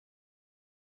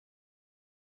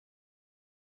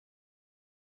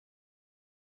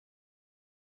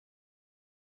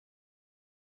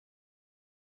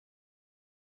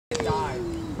Die.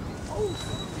 Oh.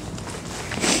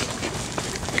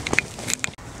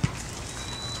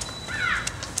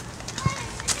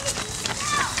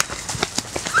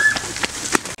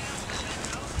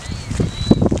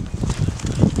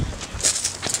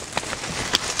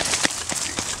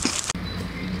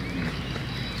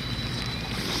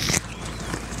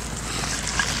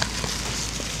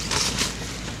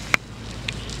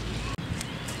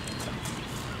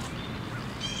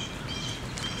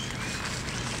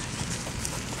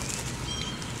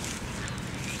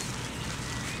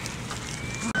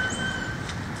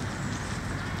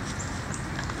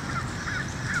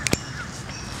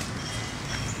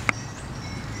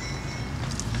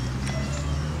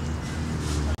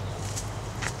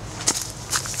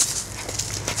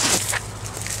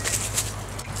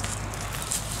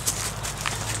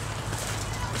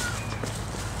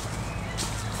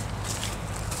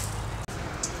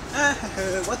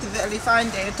 What a very fine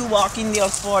day to walk in the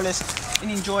forest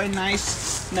and enjoy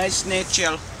nice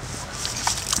nature.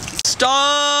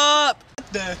 Stop!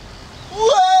 The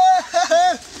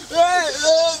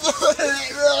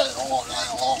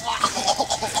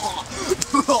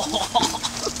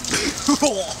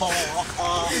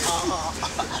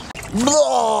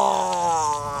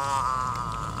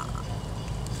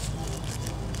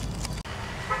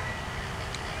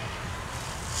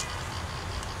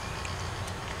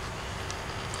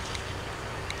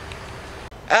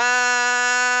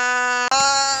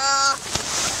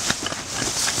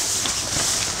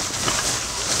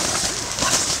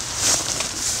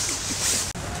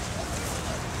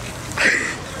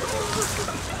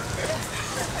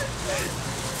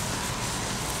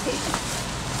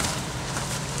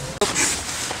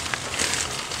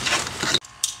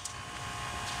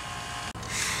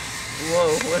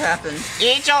Whoa, what happened?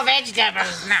 Eat your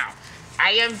vegetables now.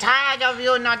 I am tired of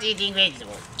you not eating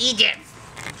vegetables. Eat them.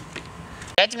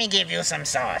 Let me give you some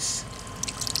sauce.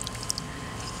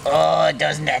 Oh,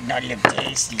 doesn't that not look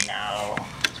tasty now?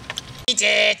 Eat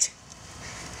it.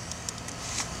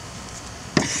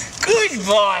 Good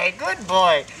boy, good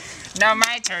boy. Now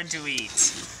my turn to eat.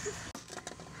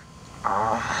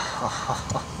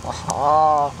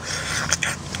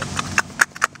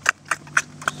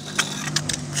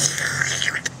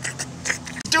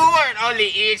 Stuart only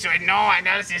eats when no one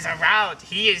else is around.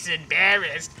 He is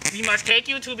embarrassed. We must take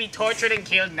you to be tortured and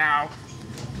killed now.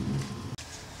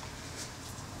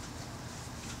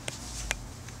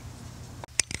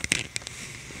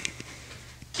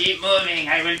 Keep moving.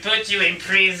 I will put you in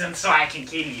prison so I can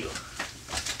kill you.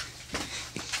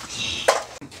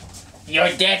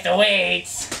 Your death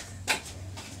awaits.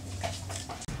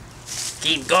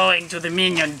 Keep going to the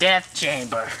Minion death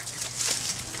chamber.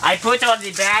 I put all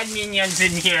the bad minions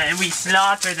in here and we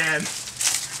slaughter them.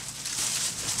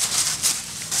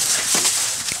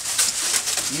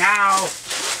 Now,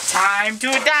 time to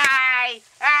die!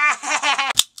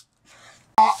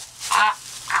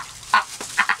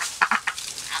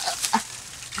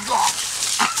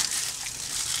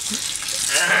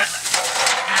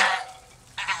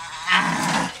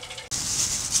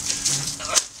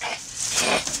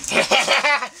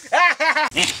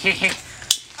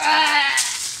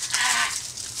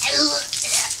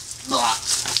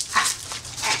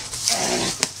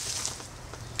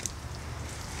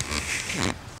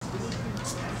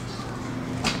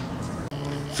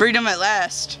 Freedom at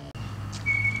last.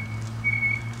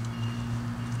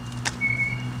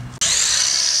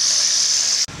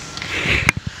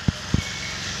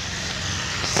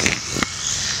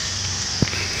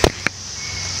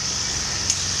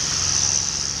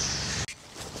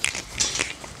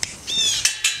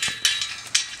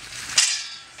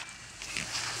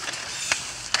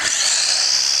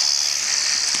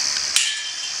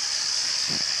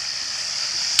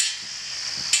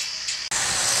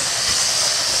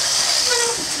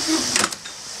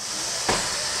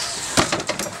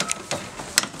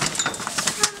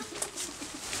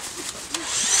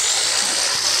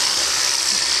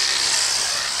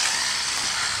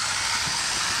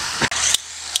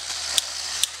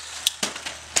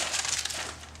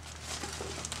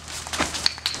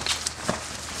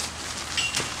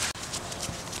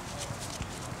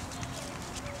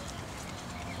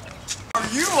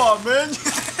 You are, man.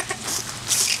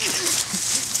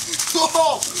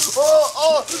 Oh, oh,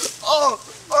 oh, oh.